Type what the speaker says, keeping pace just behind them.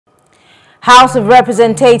House of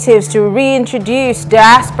Representatives to reintroduce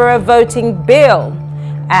Diaspora voting bill,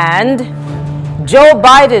 and Joe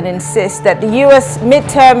Biden insists that the U.S.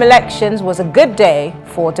 midterm elections was a good day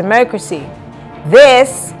for democracy.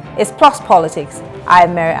 This is Plus Politics. I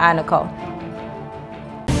am Mary Anacol.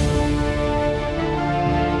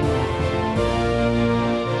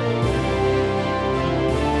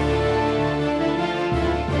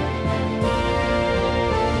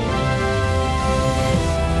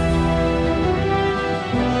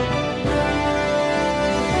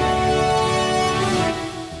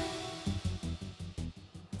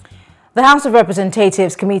 The House of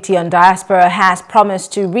Representatives Committee on Diaspora has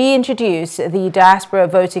promised to reintroduce the Diaspora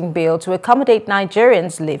voting bill to accommodate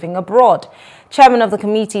Nigerians living abroad. Chairman of the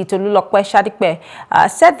committee, Tolulokpe Shadikpe,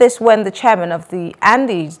 said this when the chairman of the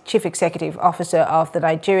Chief Executive Officer of the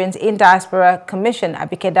Nigerians in Diaspora Commission,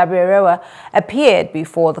 Abike Dabirewa, appeared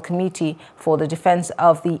before the committee for the defense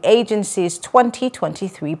of the agency's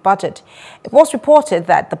 2023 budget. It was reported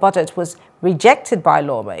that the budget was rejected by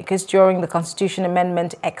lawmakers during the Constitution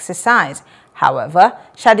Amendment exercise. However,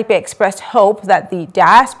 Shadikpe expressed hope that the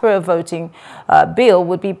Diaspora voting bill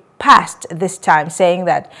would be passed this time, saying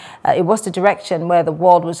that it was the direction where the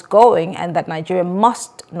world was going and that Nigeria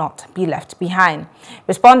must not be left behind.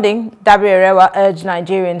 Responding, Dabirewa urged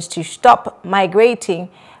Nigerians to stop migrating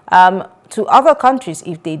to other countries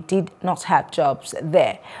if they did not have jobs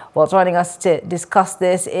there. Well, joining us to discuss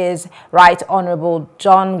this is Right Honorable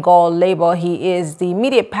John Gaul Lebo. He is the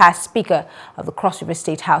immediate past Speaker of the Cross River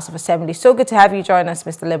State House of Assembly. So good to have you join us,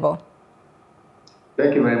 Mr. Lebo.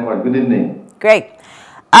 Thank you very much. Good evening. Great.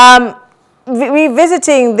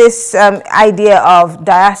 Revisiting this idea of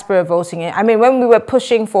diaspora voting, I mean, when we were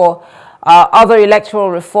pushing for other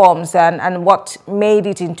electoral reforms and what made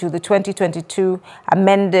it into the 2022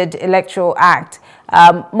 amended Electoral Act,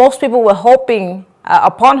 most people were hoping,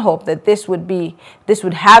 upon hope, that this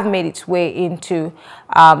would have made its way into,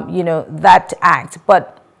 that act.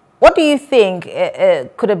 But what do you think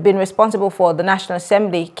could have been responsible for the National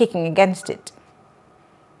Assembly kicking against it?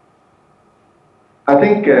 I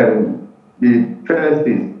think the first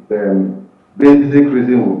is basic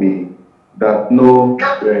reason would be that no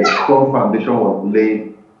strong foundation was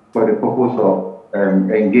laid for the purpose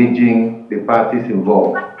of engaging the parties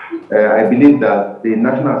involved. I believe that the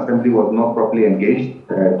National Assembly was not properly engaged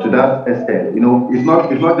to that extent. You know, it's not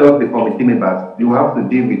just the committee members. You have to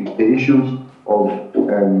deal with the issues of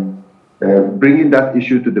bringing that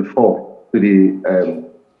issue to the fore, to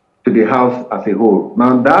the House as a whole.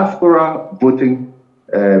 Now, diaspora voting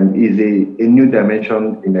is a new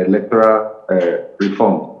dimension in electoral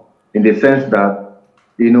reform, in the sense that,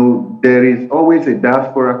 there is always a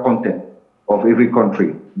diaspora content of every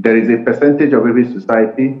country. There is a percentage of every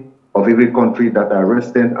society, of every country that are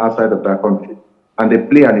resident outside of that country. And they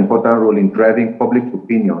play an important role in driving public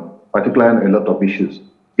opinion, particularly on a lot of issues.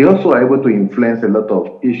 They also are able to influence a lot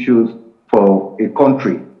of issues for a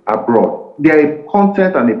country abroad. They are a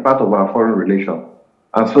content and a part of our foreign relations.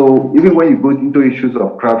 And so even when you go into issues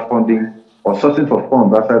of crowdfunding or sourcing for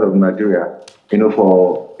funds outside of Nigeria,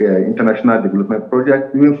 for international development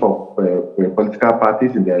projects, even for political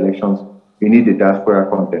parties in the elections, you need the diaspora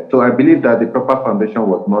content. So I believe that the proper foundation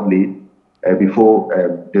was not laid before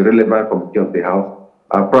the relevant committee of the House.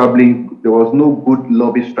 Probably there was no good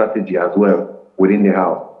lobby strategy as well within the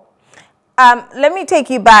House. Let me take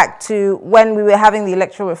you back to when we were having the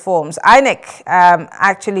electoral reforms. INEC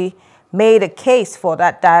actually made a case for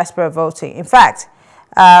that diaspora voting. In fact,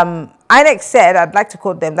 INEC said, I'd like to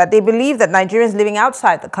quote them, that they believe that Nigerians living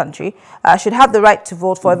outside the country should have the right to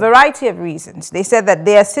vote for a variety of reasons. They said that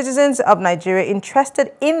they are citizens of Nigeria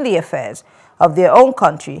interested in the affairs of their own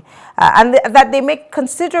country and that they make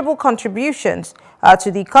considerable contributions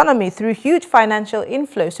to the economy through huge financial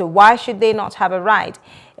inflow. So why should they not have a right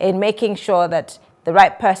in making sure that the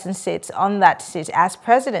right person sits on that seat as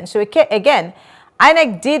president? So again,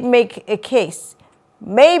 INEC did make a case.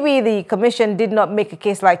 Maybe the commission did not make a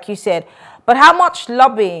case like you said, but how much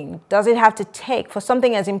lobbying does it have to take for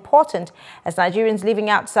something as important as Nigerians living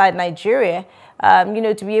outside Nigeria,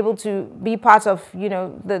 to be able to be part of,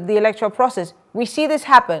 the electoral process? We see this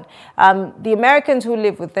happen. The Americans who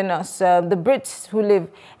live within us, the Brits who live,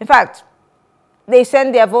 in fact, they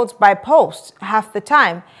send their votes by post half the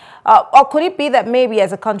time. Or could it be that maybe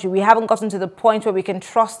as a country we haven't gotten to the point where we can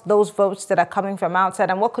trust those votes that are coming from outside?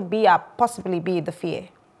 And what could be possibly be the fear?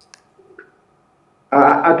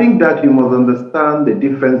 I think that you must understand the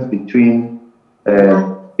difference between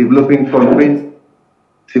developing countries,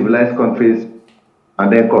 civilized countries,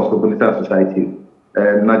 and then cosmopolitan society.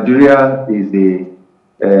 Nigeria is a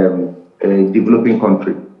developing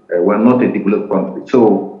country. We're not a developed country.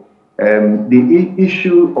 So The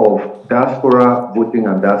issue of diaspora voting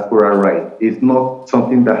and diaspora rights is not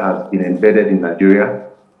something that has been embedded in Nigeria.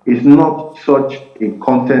 It's not such a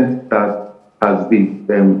content that has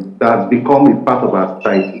become a part of our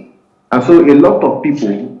society. And so a lot of people,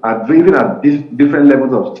 even at these different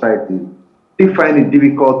levels of society, they find it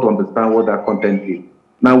difficult to understand what that content is.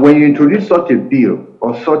 Now, when you introduce such a bill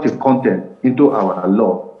or such a content into our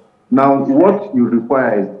law, now what you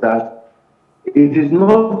require is that it is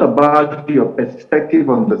not about your perspective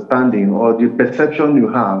understanding or the perception you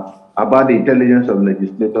have about the intelligence of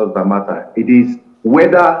legislators that matter. It is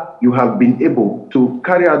whether you have been able to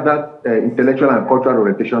carry out that intellectual and cultural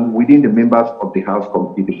orientation within the members of the House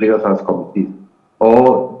Committee, the various House Committees,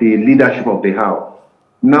 or the leadership of the House.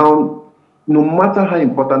 Now, no matter how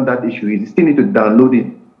important that issue is, you still need to download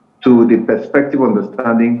it to the perspective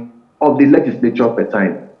understanding of the legislature per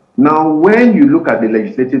time. Now, when you look at the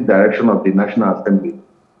legislative direction of the National Assembly,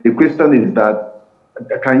 the question is that,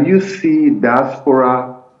 can you see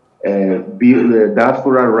diaspora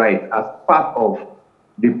right as part of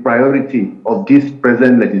the priority of this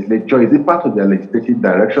present legislature? Is it part of their legislative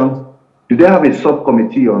directions? Do they have a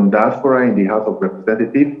subcommittee on diaspora in the House of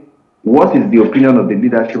Representatives? What is the opinion of the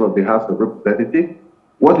leadership of the House of Representatives?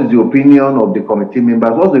 What is the opinion of the committee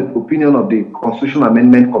members? What's the opinion of the Constitutional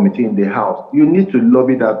Amendment Committee in the House? You need to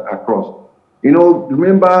lobby that across. You know,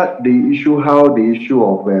 remember the issue, how the issue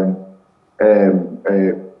of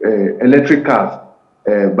electric cars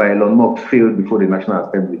by Elon Musk failed before the National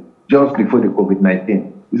Assembly, just before the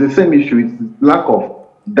COVID-19. It's the same issue. It's lack of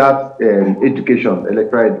that education,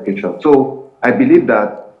 electoral education. So I believe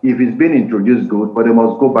that if it's been introduced, good, but they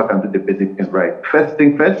must go back and do the basic things right. First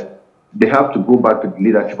thing first, they have to go back to the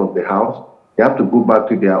leadership of the House. They have to go back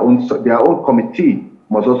to their own committee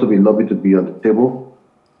must also be lobbied to be on the table.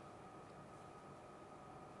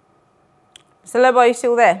 Mr. Lebo, are you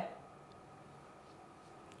still there?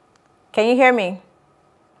 Can you hear me?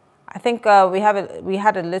 I think we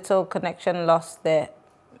had a little connection loss there.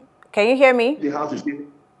 Can you hear me? The House is,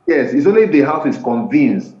 yes, it's only if the House is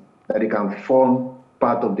convinced that it can form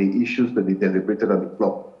part of the issues to be deliberated on the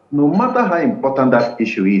floor. No matter how important that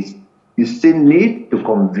issue is, you still need to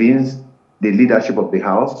convince the leadership of the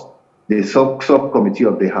House, the subcommittee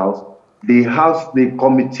of the House, the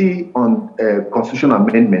committee on constitutional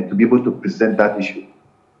amendment to be able to present that issue.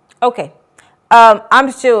 Okay. I'm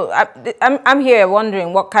here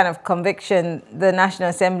wondering what kind of conviction the National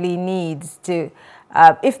Assembly needs to,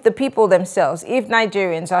 if the people themselves, if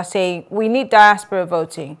Nigerians are saying we need diaspora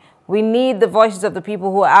voting, we need the voices of the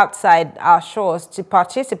people who are outside our shores to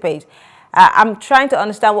participate. I'm trying to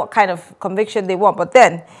understand what kind of conviction they want. But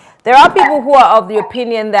then there are people who are of the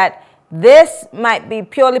opinion that this might be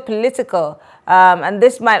purely political, and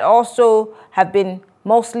this might also have been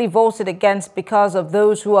mostly voted against because of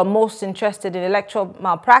those who are most interested in electoral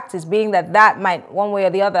malpractice, being that that might, one way or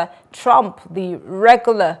the other, trump the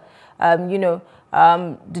regular,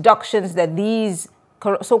 deductions that these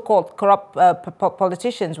so-called corrupt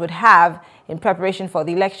politicians would have in preparation for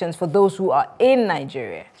the elections for those who are in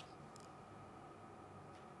Nigeria.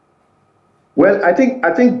 Well, I think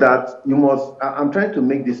that you must, I'm trying to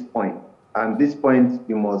make this point, and this point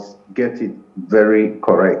you must get it very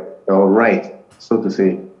correct or right, so to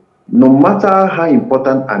say. No matter how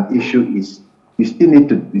important an issue is, you still need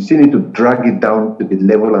to drag it down to the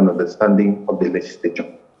level and understanding of the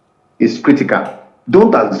legislature. It's critical.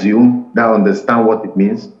 Don't assume that I understand what it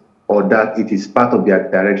means or that it is part of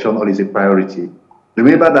their direction or is a priority.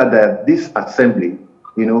 Remember that this assembly,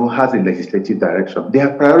 has a legislative direction. There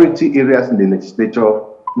are priority areas in the legislature,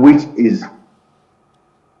 which is...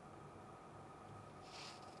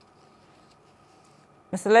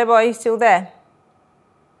 Mr. Lebo, are you still there?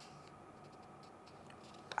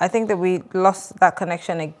 I think that we lost that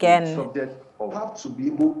connection again. Subject of have to be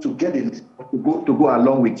able to get to go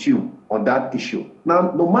along with you on that issue.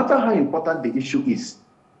 Now, no matter how important the issue is,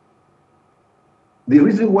 the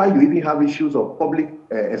reason why you even have issues of public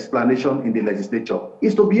explanation in the legislature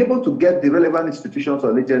is to be able to get the relevant institutions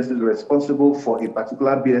or agencies responsible for a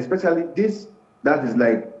particular bill, especially this that is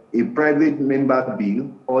like a private member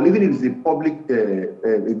bill, or even if it's a public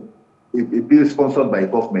a bill sponsored by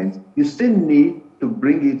government. You still need to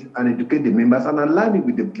bring it and educate the members and align it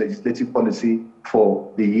with the legislative policy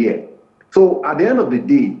for the year. So at the end of the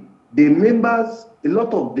day, the members, a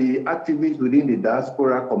lot of the activists within the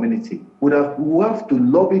diaspora community would have to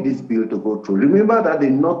lobby this bill to go through. Remember that they're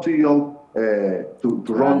not too young to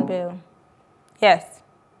run bill. Yes.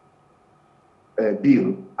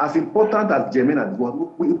 Bill. As important as germane as it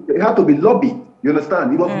was, it had to be lobbied. You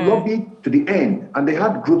understand? It was lobbied to the end, and they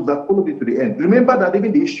had groups that followed it to the end. Remember that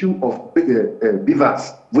even the issue of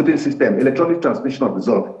BVAS, voting system, electronic transmission of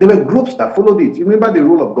results, there were groups that followed it. You remember the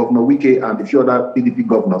role of Governor Wike and a few other PDP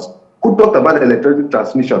governors who talked about electronic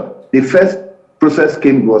transmission. The first process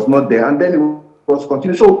came, was not there, and then it was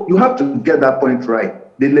continued. So you have to get that point right.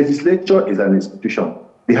 The legislature is an institution.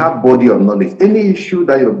 They have body of knowledge. Any issue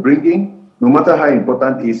that you're bringing, no matter how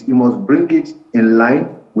important it is, you must bring it in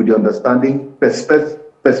line with the understanding,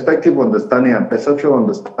 perspective understanding, and perceptual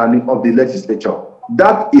understanding of the legislature.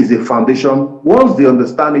 That is a foundation. Once they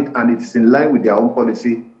understand it and it's in line with their own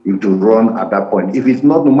policy, it will run at that point. If it's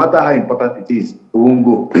not, no matter how important it is, it won't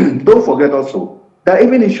go. Don't forget also that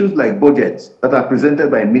even issues like budgets that are presented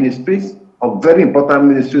by ministries, of very important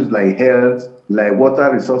ministries like health, like water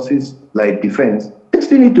resources, like defense, they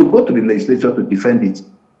still need to go to the legislature to defend it.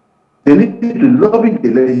 They need to lobby the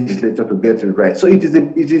legislature to get it right. So it is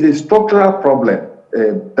a structural problem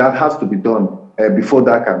that has to be done before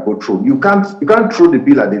that can go through. You can't throw the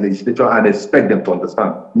bill at the legislature and expect them to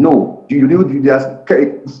understand. No, there's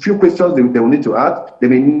a few questions they will need to ask. They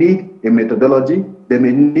may need a methodology. They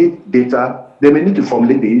may need data. They may need to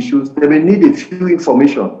formulate the issues. They may need a few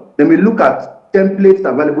information. They may look at templates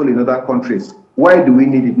available in other countries. Why do we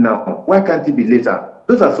need it now? Why can't it be later?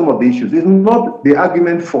 Those are some of the issues. It's not the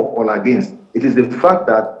argument for or against. It is the fact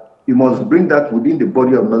that you must bring that within the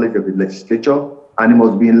body of knowledge of the legislature, and it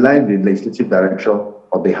must be in line with the legislative direction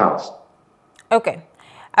of the House. Okay.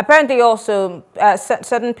 Apparently also,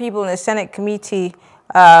 certain people in the Senate committee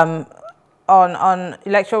on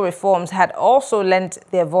electoral reforms had also lent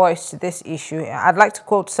their voice to this issue. I'd like to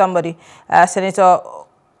quote somebody, Senator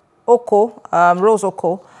Oko, Rose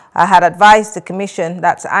Oko, had advised the commission,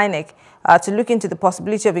 that's INEC, to look into the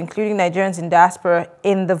possibility of including Nigerians in diaspora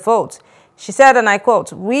in the vote. She said, and I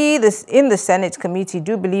quote, "We in the Senate committee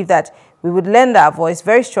do believe that we would lend our voice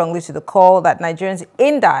very strongly to the call that Nigerians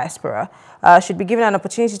in diaspora should be given an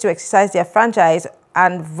opportunity to exercise their franchise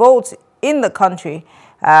and vote in the country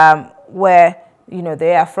where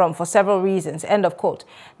they are from for several reasons," end of quote.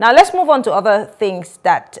 Now let's move on to other things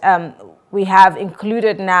that we have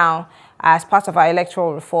included now as part of our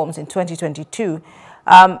electoral reforms in 2022.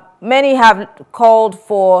 Many have called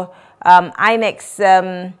for INEC's,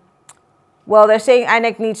 well, they're saying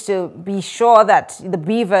INEC needs to be sure that the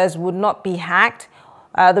beavers would not be hacked,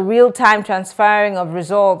 the real-time transferring of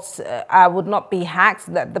results would not be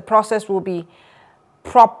hacked, that the process will be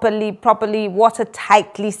properly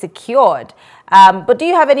watertightly secured. But do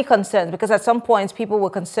you have any concerns? Because at some points people were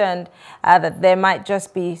concerned that there might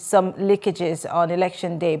just be some leakages on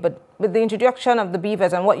election day. But with the introduction of the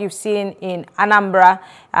beavers and what you've seen in Anambra,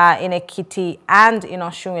 in Ekiti, and in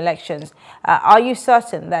Osun elections, are you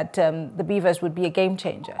certain that the beavers would be a game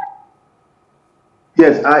changer?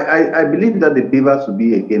 Yes, I believe that the beavers will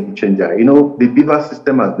be a game changer. The beaver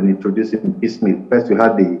system has been introduced in piecemeal. First, we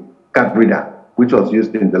had the card reader, which was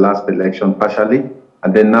used in the last election partially,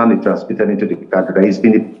 and then now it transmitted into the card reader. It's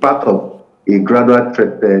been a part of a gradual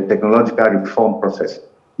technological reform process.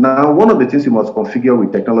 Now, one of the things you must configure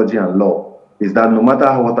with technology and law is that no matter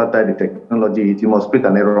how watertight the technology is, you must create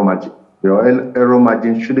an error margin. Your error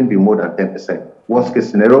margin shouldn't be more than 10%. Worst case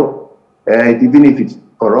scenario, even if it's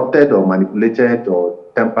corrupted or manipulated or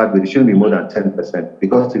tampered with, it shouldn't be more than 10%,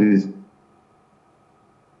 because it is.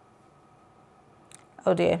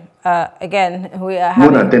 Oh dear. Again, we are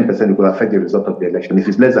having more than 10%, it will affect the result of the election. If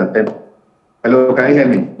it's less than 10%. Hello, can you hear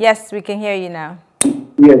me? Yes, we can hear you now.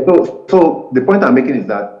 Yeah, so the point I'm making is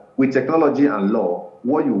that with technology and law,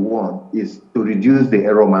 what you want is to reduce the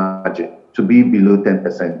error margin to be below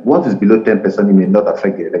 10%. Once it's below 10%, it may not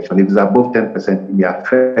affect the election. If it's above 10%, it may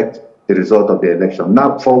affect the result of the election.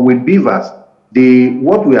 Now, with beavers,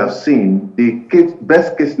 what we have seen, the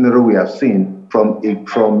best case scenario we have seen from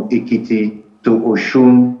Ekiti to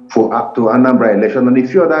Osun to Anambra election, and a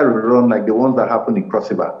few other run like the ones that happened in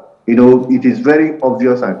Cross River, it is very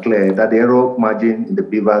obvious and clear that the error margin in the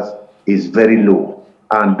beavers is very low,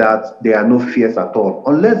 and that there are no fears at all,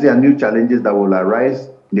 unless there are new challenges that will arise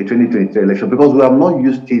in the 2023 election, because we have not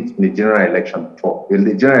used it in the general election before.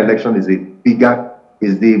 The general election is the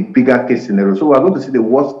bigger case scenario. So we are going to see the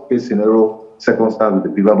worst case scenario circumstance with the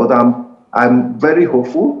beaver, but I'm very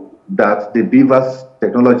hopeful that the beavers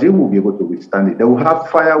technology will be able to withstand it. They will have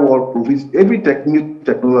firewall proof. Every new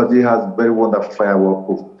technology has very wonderful firewall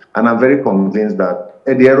proof. And I'm very convinced that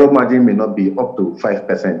the error margin may not be up to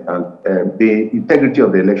 5%, and the integrity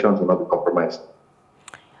of the elections will not be compromised.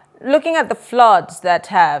 looking at the floods that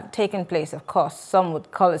have taken place, of course, some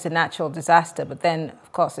would call it a natural disaster, but then,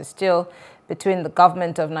 of course, it's still between the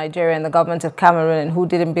government of Nigeria and the government of Cameroon and who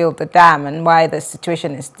didn't build the dam and why the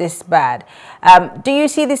situation is this bad. Do you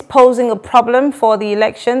see this posing a problem for the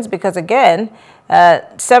elections? Because again,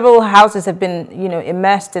 several houses have been,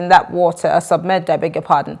 immersed in that water, submerged, I beg your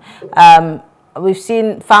pardon. We've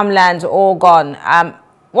seen farmlands all gone.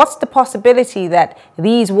 What's the possibility that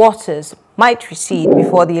these waters might recede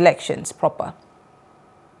before the elections proper?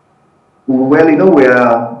 Well, we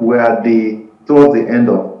are towards the end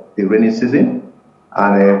of the rainy season,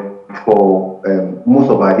 and for most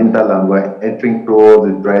of our hinterland, we're entering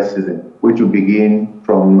towards the dry season, which will begin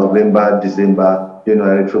from November, December,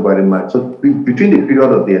 January, February, March. So between the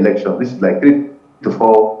period of the election, this is like 3 to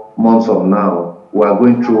 4 months from now, we are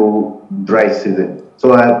going through dry season.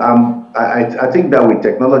 So I think that with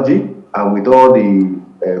technology and with all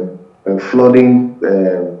the flooding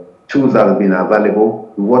tools that have been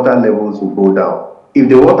available, the water levels will go down. If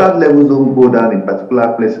the water levels don't go down in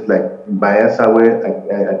particular places like Bayelsa,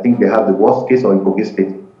 where I think they have the worst case, or in Kogi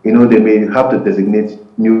State, they may have to designate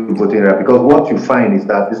new voting area, because what you find is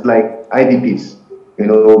that it's like IDPs. The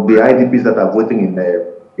IDPs that are voting in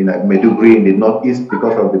Maiduguri in the northeast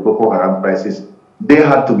because of the Boko Haram crisis, they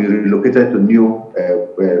had to be relocated to new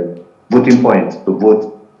voting points to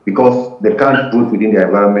vote, because they can't vote within the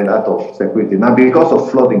environment out of security. Now, because of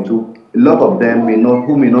flooding too, a lot of them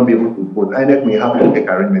who may not be able to vote, INEC may have to make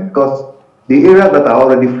arrangements, because the areas that are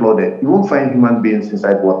already flooded, you won't find human beings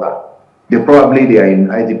inside water. They are in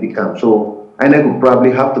IDP camps. So INEC will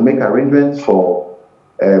probably have to make arrangements for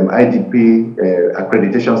IDP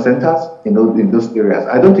accreditation centers in those areas.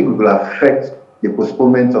 I don't think it will affect the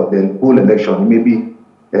postponement of the whole election. Maybe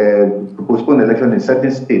postpone election in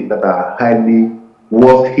certain states that are highly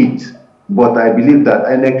worst hit. But I believe that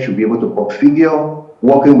INEC should be able to configure,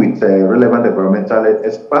 working with relevant environmental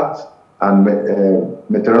experts and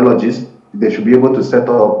meteorologists, they should be able to set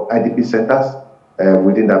up IDP centers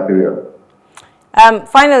within that period.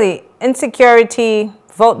 Finally, insecurity,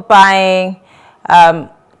 vote buying,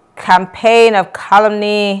 campaign of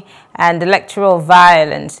calumny, and electoral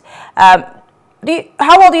violence.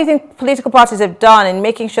 How well do you think political parties have done in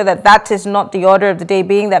making sure that that is not the order of the day,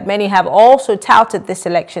 being that many have also touted this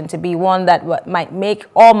election to be one that might make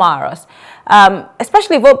or mar us,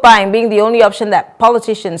 especially vote buying being the only option that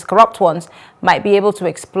politicians, corrupt ones, might be able to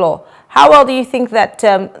explore? How well do you think that,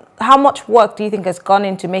 how much work do you think has gone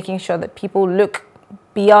into making sure that people look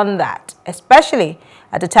beyond that, especially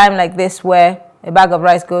at a time like this where a bag of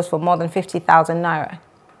rice goes for more than 50,000 naira?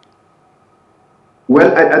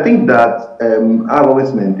 Well, I think that I've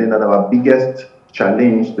always maintained that our biggest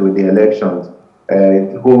challenge to the elections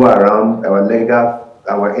hover around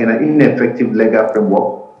our ineffective legal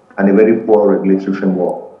framework and a very poor regulatory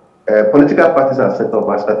framework. Political parties are set up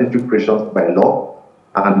as statutory creations by law,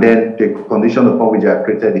 and then the condition upon which they are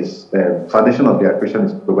created is, foundation of their creation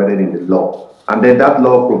is provided in the law. And then that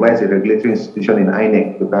law provides a regulatory institution in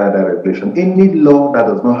INEC to carry that regulation. Any law that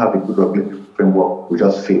does not have a good regulatory framework will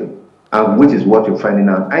just fail. And which is what you're finding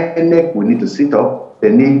now. INEC will need to sit up.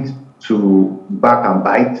 They need to back and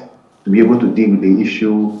bite to be able to deal with the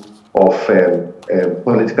issue of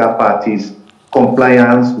political parties'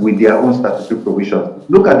 compliance with their own statutory provisions.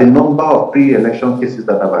 Look at the number of pre-election cases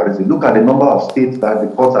that have arisen. Look at the number of states that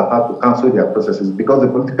the courts have had to cancel their processes because the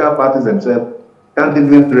political parties themselves can't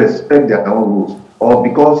even respect their own rules, or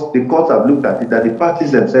because the courts have looked at it that the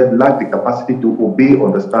parties themselves lack the capacity to obey,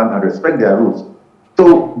 understand, and respect their rules.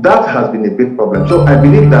 So that has been a big problem. So I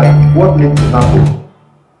believe that what needs to happen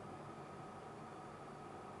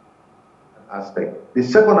aspect. The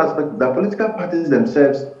second aspect, the political parties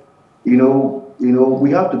themselves, we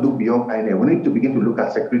have to do beyond INEC. We need to begin to look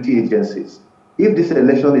at security agencies. If this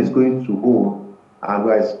election is going to hold and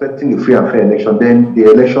we are expecting a free and fair election, then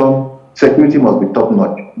the election security must be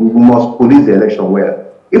top-notch. We must police the election well.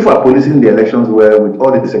 If we are policing the elections well with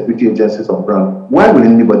all the security agencies on ground, why will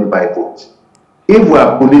anybody buy votes? If we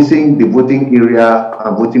are policing the voting area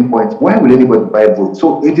and voting points, why will anybody buy votes?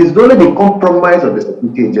 So it is only the compromise of the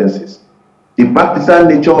security agencies, the partisan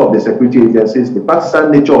nature of the security agencies, the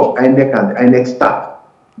partisan nature of INEC and INEC staff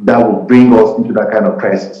that will bring us into that kind of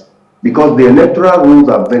crisis. Because the electoral rules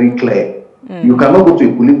are very clear. You cannot go to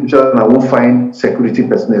a polling station and won't find security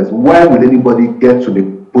personnel. Why will anybody get to the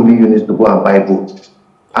polling units to go and buy votes?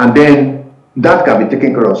 And then that can be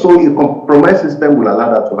taken care of. So a compromise system will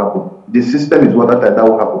allow that to happen. The system is what that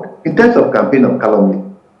will happen. In terms of campaign of calumny,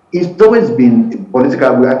 it's always been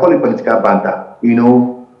political, I call it political banter,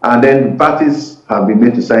 and then parties have been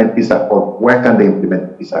made to sign peace accord. Why can't they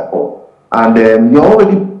implement peace accord? And you're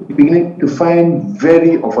already beginning to find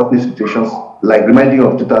very unfortunate situations, like reminding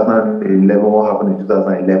of 2011, what happened in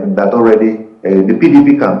 2011, that already the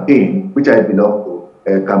PDP campaign, which I belong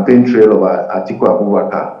to, campaign trail of Atiku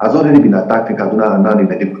Abubakar, has already been attacked in Kaduna and now in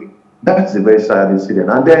Maiduguri. That's a very sad incident.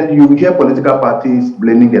 And then you hear political parties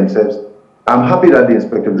blaming themselves. I'm happy that the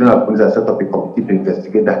Inspector General of Police has set up a committee to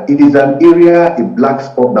investigate that. It is an area, a black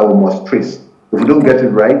spot that we must trace. If we don't get it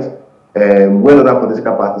right, when other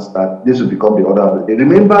political parties start, this will become the order of the day.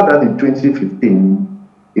 Remember that in 2015,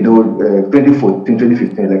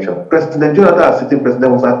 2015 election, President Jonathan, as sitting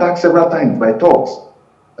president, was attacked several times by thugs.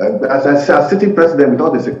 As sitting president with all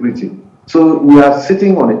the security. So we are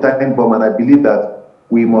sitting on a time bomb, and I believe that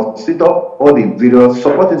we must sit up, all the various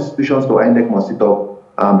support institutions to INEC must sit up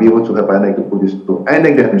and be able to help INEC to put this through.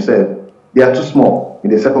 INEC themselves, they are too small in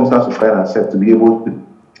the circumstance to find ourselves to be able to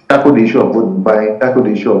tackle the issue of vote buying, tackle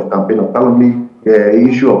the issue of campaign of calumny,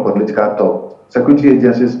 issue of political talk. Security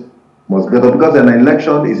agencies must get up because an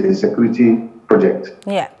election is a security project.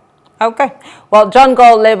 Yeah. Okay. Well, John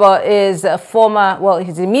Gaul Lebo is a former, well,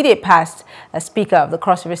 his immediate past Speaker of the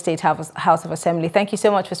Cross River State House of Assembly. Thank you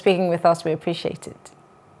so much for speaking with us. We appreciate it.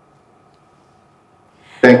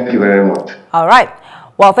 Thank you very much. All right.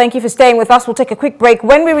 Well, thank you for staying with us. We'll take a quick break.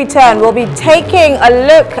 When we return, we'll be taking a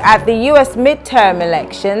look at the U.S. midterm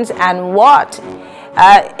elections and what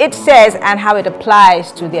it says and how it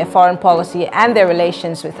applies to their foreign policy and their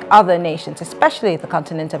relations with other nations, especially the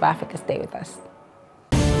continent of Africa. Stay with us.